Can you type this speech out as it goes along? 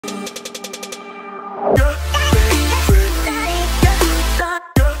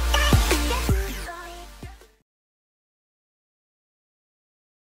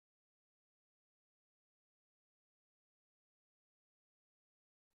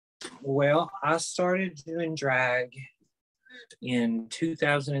Well, I started doing drag in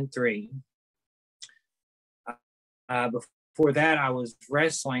 2003. Before that, I was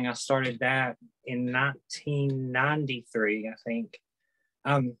wrestling. I started that in 1993, I think.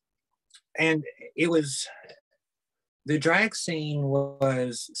 And it was, the drag scene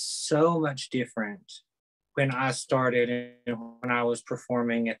was so much different when I started and when I was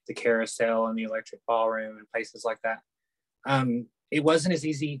performing at the Carousel and the Electric Ballroom and places like that. It wasn't as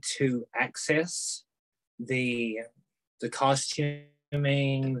easy to access the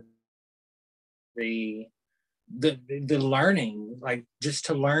costuming, the learning. Like, just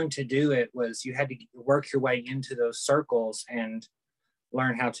to learn to do it was, you had to work your way into those circles and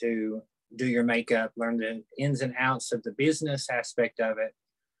learn how to do your makeup, learn the ins and outs of the business aspect of it.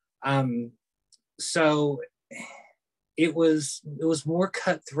 So it was more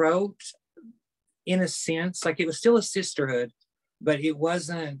cutthroat in a sense. Like, it was still a sisterhood, but it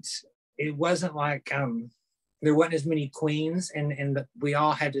wasn't like there wasn't as many queens, and we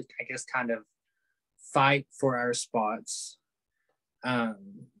all had to, I guess, kind of fight for our spots.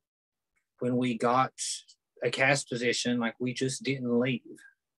 When we got a cast position, like, we just didn't leave.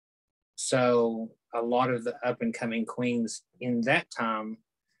 So a lot of the up and coming queens in that time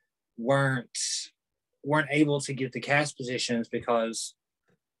weren't able to get the cast positions because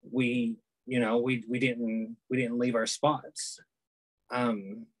we didn't leave our spots.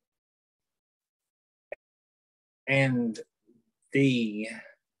 And the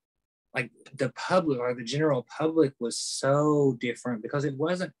public, or the general public, was so different because it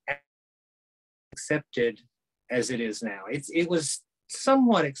wasn't accepted as it is now. It was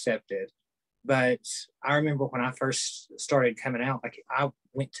somewhat accepted, but I remember when I first started coming out, like, I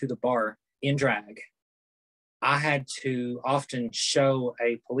went to the bar in drag. I had to often show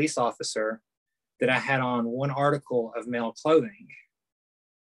a police officer that I had on one article of male clothing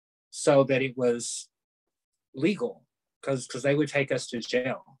so that it was legal, because they would take us to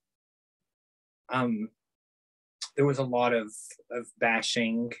jail. There was a lot of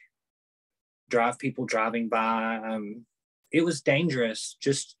bashing, people driving by. It was dangerous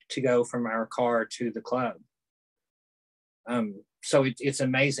just to go from our car to the club. So it's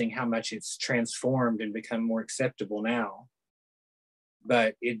amazing how much it's transformed and become more acceptable now.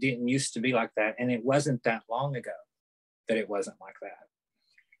 But it didn't used to be like that, and it wasn't that long ago that it wasn't like that.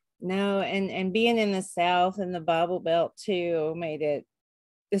 No, and being in the South and the Bible Belt too made it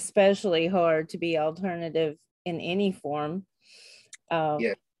especially hard to be alternative in any form.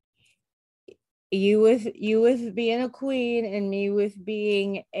 Yeah. You with being a queen, and me with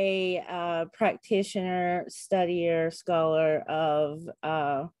being a practitioner, studier, scholar of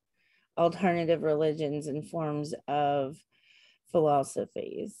alternative religions and forms of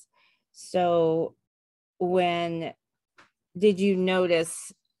philosophies. So when did you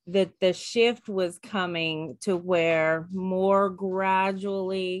notice that the shift was coming to where more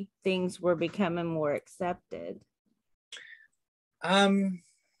gradually things were becoming more accepted?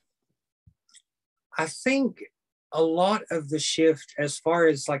 I think a lot of the shift, as far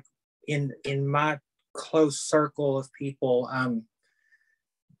as like in my close circle of people,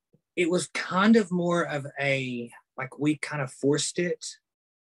 it was kind of more of a, like, we kind of forced it.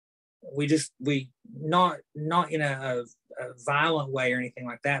 We not in a violent way or anything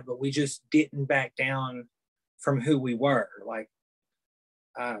like that, but we just didn't back down from who we were. Like,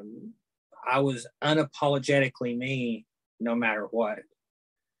 I was unapologetically me no matter what.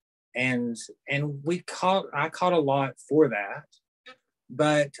 And I caught a lot for that.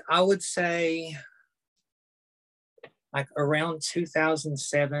 But I would say, like, around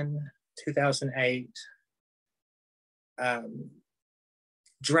 2007, 2008,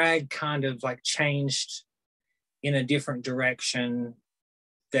 drag kind of like changed in a different direction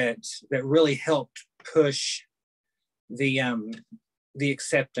that really helped push the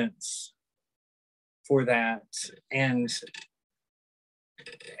acceptance for that. And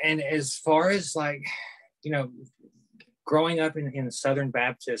as far as, like, growing up in Southern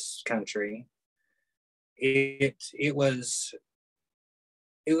Baptist country, it was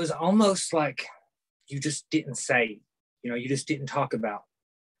almost like you just didn't say, you just didn't talk about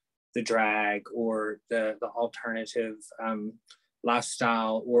the drag or the alternative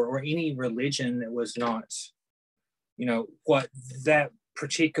lifestyle or any religion that was not, what that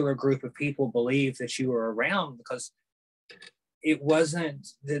particular group of people believed that you were around, because it wasn't,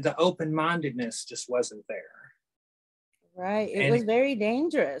 the open-mindedness just wasn't there. Right. It was very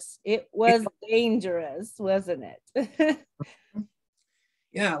dangerous. It was dangerous, wasn't it?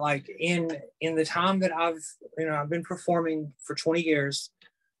 Yeah, like in the time that I've been performing for 20 years,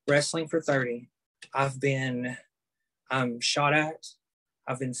 wrestling for 30, I've been shot at,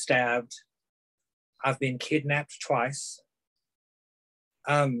 I've been stabbed. I've been kidnapped twice.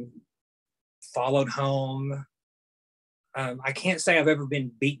 Followed home. I can't say I've ever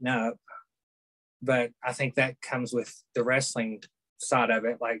been beaten up, but I think that comes with the wrestling side of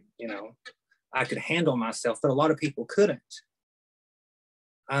it. Like, you know, I could handle myself, but a lot of people couldn't.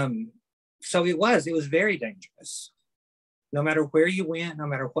 So it was very dangerous. No matter where you went, no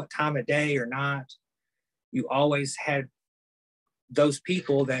matter what time of day or not, you always had those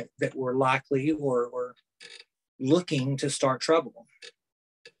people that were likely or looking to start trouble.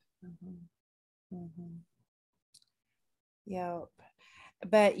 Mm-hmm. Mm-hmm. Yep.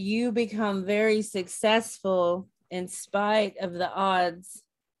 But you become very successful in spite of the odds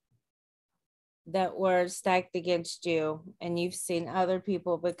that were stacked against you, and you've seen other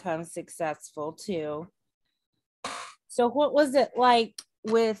people become successful too. So what was it like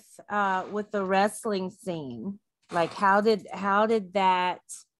with the wrestling scene? Like how did that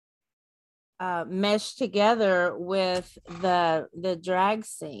mesh together with the drag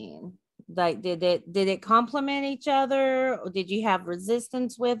scene? Like did it complement each other, or did you have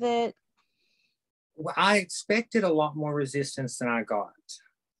resistance with it? Well, I expected a lot more resistance than I got.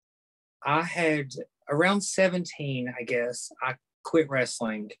 I had around 17, I guess, I quit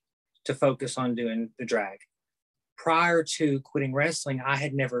wrestling to focus on doing the drag. Prior to quitting wrestling, I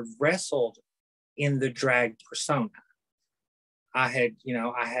had never wrestled in the drag persona. I had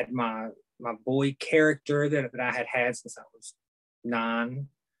my boy character that I had since I was 9.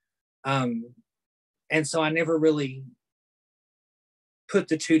 And so I never really put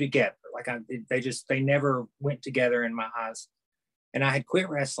the two together. Like they never went together in my eyes. And I had quit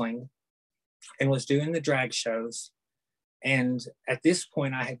wrestling and was doing the drag shows. And at this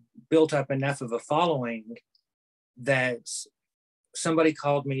point, I had built up enough of a following that somebody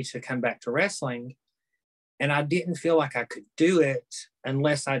called me to come back to wrestling. And I didn't feel like I could do it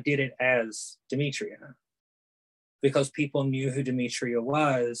unless I did it as Demitrya, because people knew who Demitrya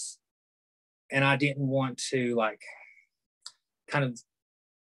was. And I didn't want to like kind of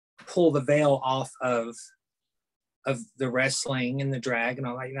pull the veil off of the wrestling and the drag. And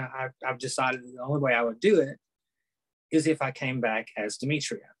I'm like, I've decided the only way I would do it is if I came back as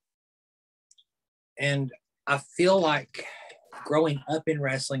Demitrya. And I feel like growing up in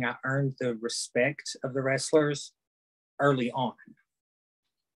wrestling, I earned the respect of the wrestlers early on.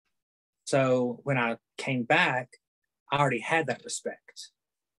 So when I came back, I already had that respect.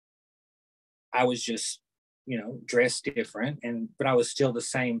 I was just, dressed different, but I was still the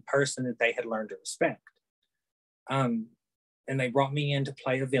same person that they had learned to respect. And they brought me in to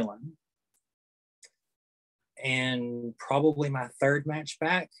play a villain. And probably my third match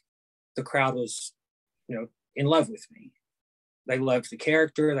back, the crowd was, in love with me. They loved the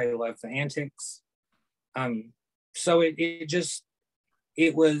character. They loved the antics. So it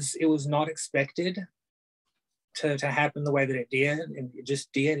was not expected to happen the way that it did. And it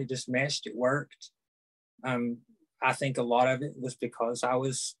just did. It just meshed. It worked. I think a lot of it was because I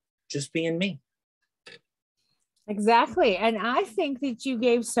was just being me. Exactly. And I think that you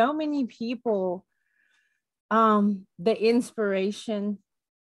gave so many people the inspiration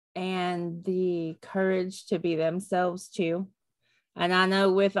and the courage to be themselves too. And I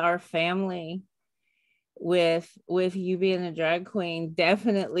know with our family, with you being a drag queen,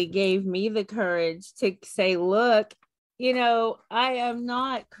 definitely gave me the courage to say, look, I am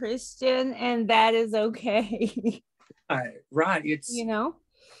not Christian, and that is okay. Right. It's,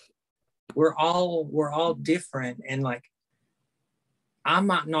 we're all different. And like, I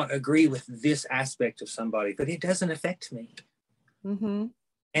might not agree with this aspect of somebody, but it doesn't affect me. Mm-hmm.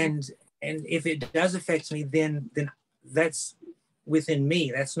 And if it does affect me, then that's within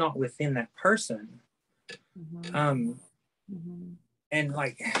me. That's not within that person. Mm-hmm. And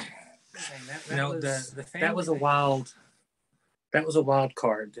like, that was a wild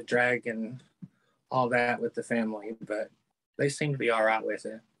card, the drag and all that with the family, but they seem to be all right with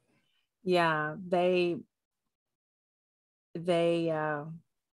it. Yeah, they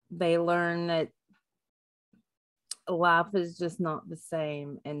learn that life is just not the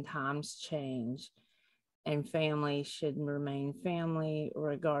same and times change, and family should remain family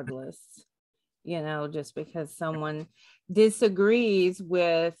regardless. Just because someone disagrees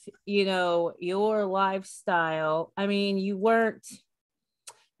with, your lifestyle. I mean, you weren't,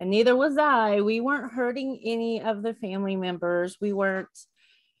 and neither was I. We weren't hurting any of the family members.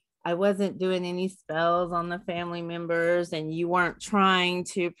 I wasn't doing any spells on the family members, and you weren't trying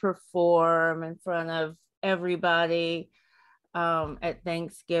to perform in front of everybody at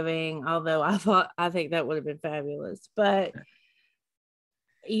Thanksgiving, although I think that would have been fabulous. But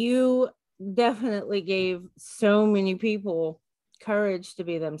you definitely gave so many people courage to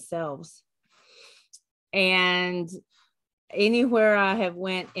be themselves. And anywhere I have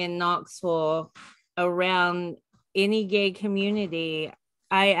went in Knoxville around any gay community,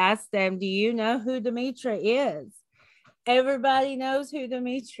 I ask them, do you know who Demitrya is? Everybody knows who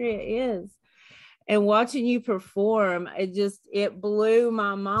Demitrya is. And watching you perform, it blew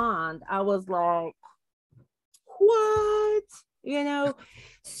my mind. I was like, what? You know,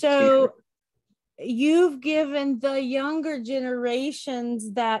 so you've given the younger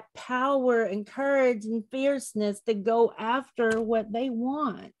generations that power and courage and fierceness to go after what they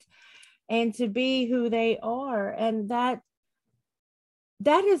want and to be who they are. And that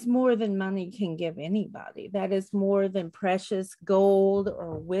is more than money can give anybody. That is more than precious gold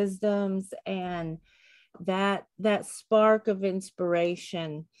or wisdoms. And that spark of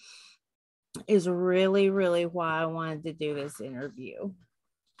inspiration is really, really why I wanted to do this interview.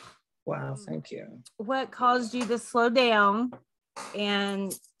 Wow, thank you. What caused you to slow down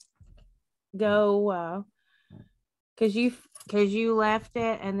and go, because you left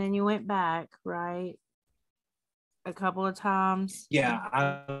it and then you went back, right? A couple of times.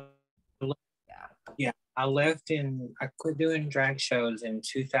 I left I quit doing drag shows in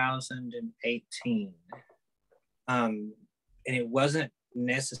 2018. And it wasn't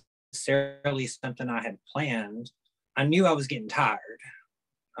necessarily something I had planned. I knew I was getting tired.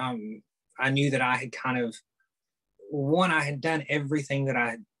 I knew that I had I had done everything that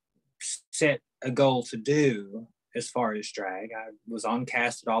I had set a goal to do as far as drag. I was on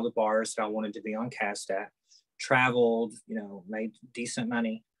cast at all the bars that I wanted to be on cast at, traveled, made decent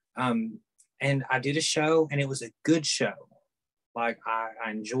money. And I did a show, and it was a good show. Like, I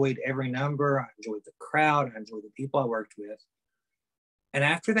enjoyed every number. I enjoyed the crowd. I enjoyed the people I worked with. And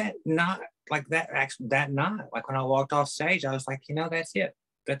after that night, like that night, like when I walked off stage, I was like, that's it.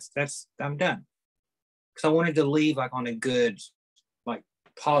 I'm done. Because I wanted to leave like on a good, like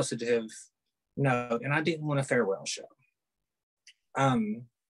positive note, and I didn't want a farewell show. And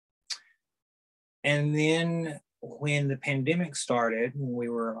then when the pandemic started, and we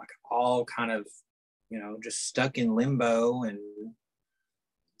were like all kind of, just stuck in limbo, and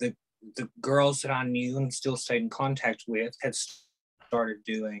the girls that I knew and still stayed in contact with had started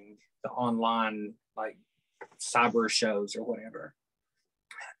doing the online like cyber shows or whatever.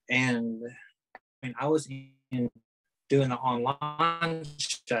 And I was doing the online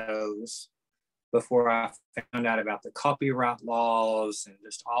shows before I found out about the copyright laws and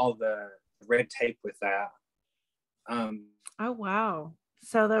just all the red tape with that. Oh wow!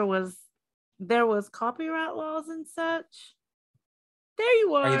 So there was copyright laws and such. There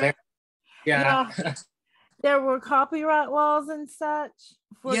you are. Are you there? Yeah. There were copyright laws and such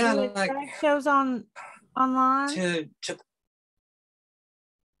for doing like shows online.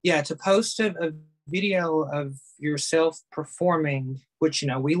 To post a video of yourself performing, which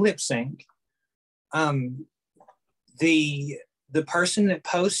we lip sync. The person that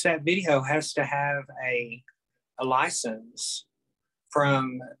posts that video has to have a license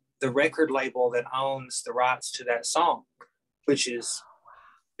from the record label that owns the rights to that song, which is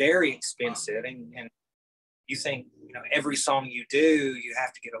very expensive. And you think, every song you do, you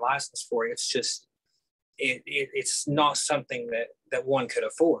have to get a license for it. It's just, it's not something that one could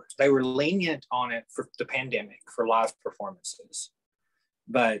afford. They were lenient on it for the pandemic for live performances,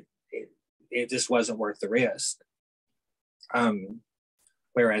 but it just wasn't worth the risk.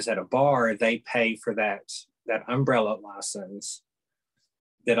 Whereas at a bar, they pay for that umbrella license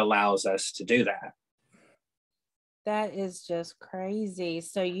that allows us to do that. That is just crazy.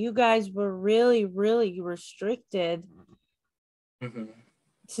 So you guys were really, really restricted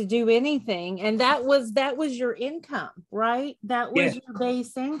to do anything. And that was your income, right? That was your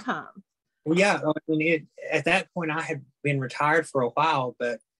base income. Well, yeah. At that point, I had been retired for a while,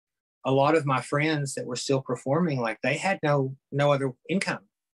 but a lot of my friends that were still performing, like they had no other income.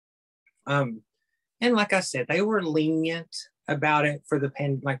 And like I said, they were lenient about it for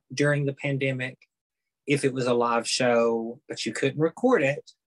during the pandemic. If it was a live show, but you couldn't record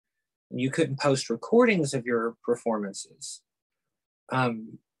it, and you couldn't post recordings of your performances.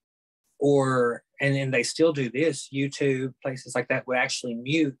 And then they still do this. YouTube, places like that would actually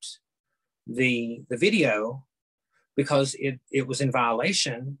mute the video because it was in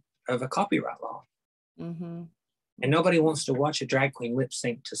violation of a copyright law. Mm-hmm. And nobody wants to watch a drag queen lip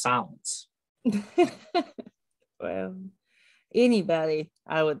sync to silence. Well, anybody,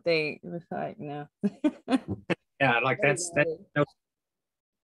 I would think, was like, no. Yeah, like that's no.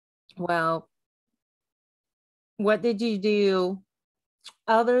 Well, what did you do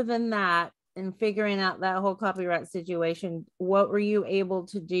other than that and figuring out that whole copyright situation? What were you able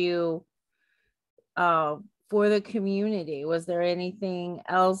to do for the community? Was there anything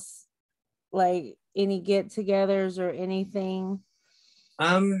else, like any get-togethers or anything?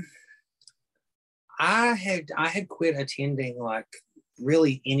 I had quit attending like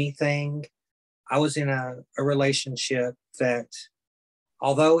really anything. I was in a relationship that,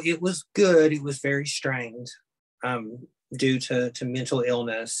 although it was good, it was very strained, due to mental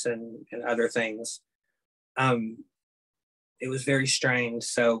illness and other things. It was very strained.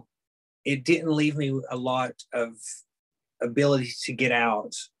 So it didn't leave me a lot of ability to get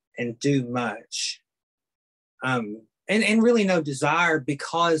out and do much. And really no desire,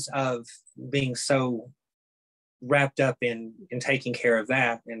 because of being so wrapped up in taking care of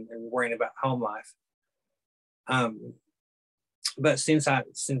that and worrying about home life. But since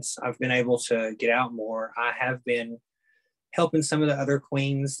I've been able to get out more, I have been helping some of the other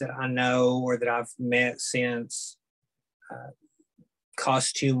queens that I know or that I've met since,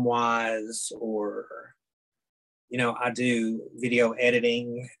 costume wise, or I do video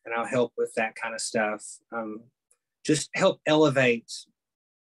editing and I'll help with that kind of stuff. Just help elevate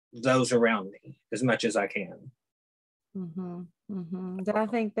those around me as much as I can. Mm-hmm, mm-hmm. I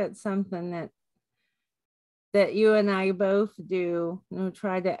think that's something that you and I both do,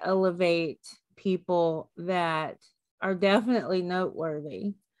 try to elevate people that are definitely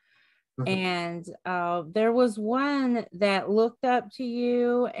noteworthy. Mm-hmm. And there was one that looked up to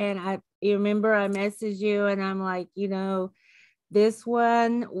you, and you remember I messaged you and I'm like, this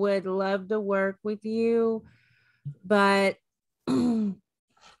one would love to work with you, but in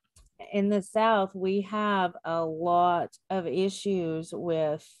the South, we have a lot of issues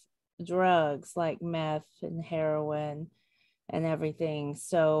with drugs like meth and heroin and everything.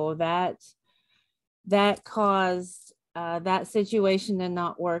 So that caused that situation to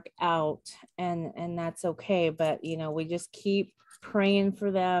not work out, and that's okay. But we just keep praying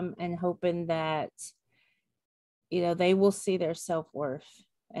for them and hoping that they will see their self-worth,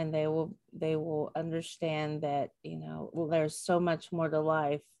 and they will understand that there's so much more to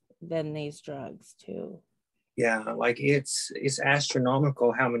life than these drugs too. Yeah, like it's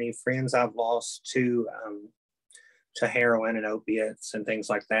astronomical how many friends I've lost to heroin and opiates and things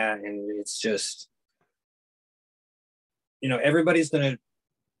like that. And it's just, everybody's going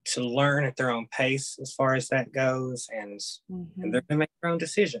to learn at their own pace as far as that goes, and mm-hmm. and they're going to make their own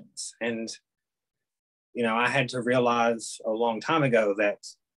decisions. And I had to realize a long time ago that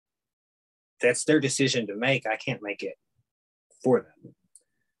that's their decision to make. I can't make it for them.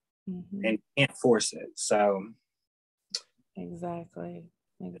 Mm-hmm. And can't force it. So exactly.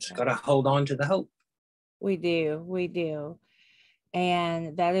 Just got to hold on to the hope. We do.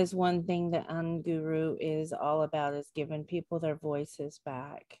 And that is one thing that Unguru is all about, is giving people their voices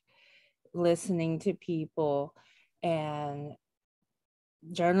back, listening to people. And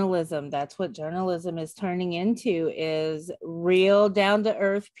journalism, that's what journalism is turning into, is real down to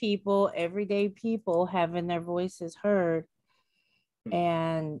earth people, everyday people having their voices heard,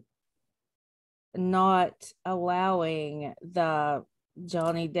 and not allowing the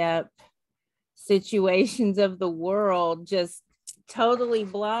Johnny Depp situations of the world just totally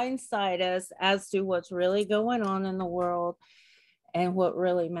blindside us as to what's really going on in the world and what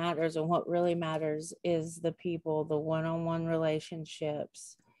really matters. And what really matters is the people, the one-on-one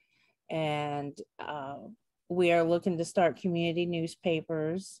relationships. And we are looking to start community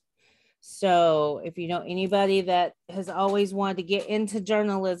newspapers. So if you know anybody that has always wanted to get into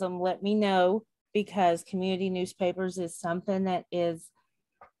journalism, let me know, because community newspapers is something that is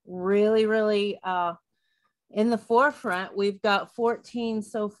really, really in the forefront. We've got 14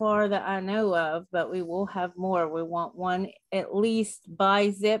 so far that I know of, but we will have more. We want one at least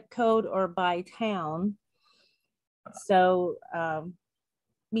by zip code or by town. So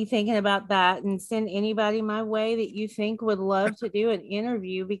be thinking about that, and send anybody my way that you think would love to do an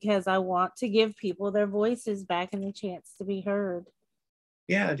interview, because I want to give people their voices back and the chance to be heard.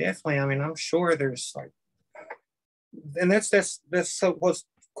 Yeah, definitely. I mean, I'm sure there's like, and that's so what's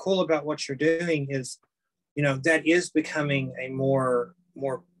cool about what you're doing is, that is becoming a more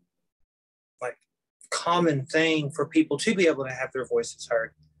like common thing for people to be able to have their voices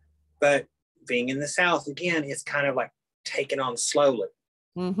heard. But being in the South, again, it's kind of like taken on slowly.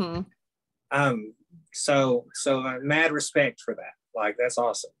 Mm-hmm. So mad respect for that. Like, that's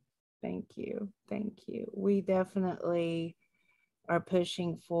awesome. Thank you. We definitely are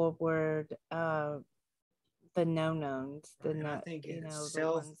pushing forward the no-knowns. I think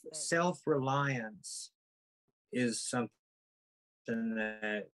self-reliance is something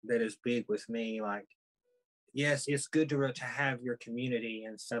that is big with me. Like, yes, it's good to have your community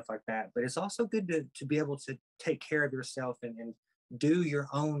and stuff like that, but it's also good to be able to take care of yourself and do your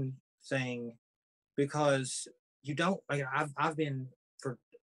own thing because you don't, like, I've been for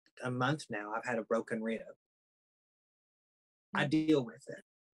a month now, I've had a broken rib. I deal with it.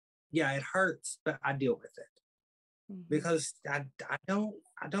 Yeah, it hurts, but I deal with it because I don't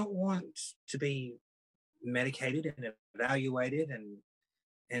want to be medicated and evaluated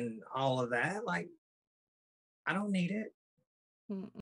and all of that. Like, I don't need it.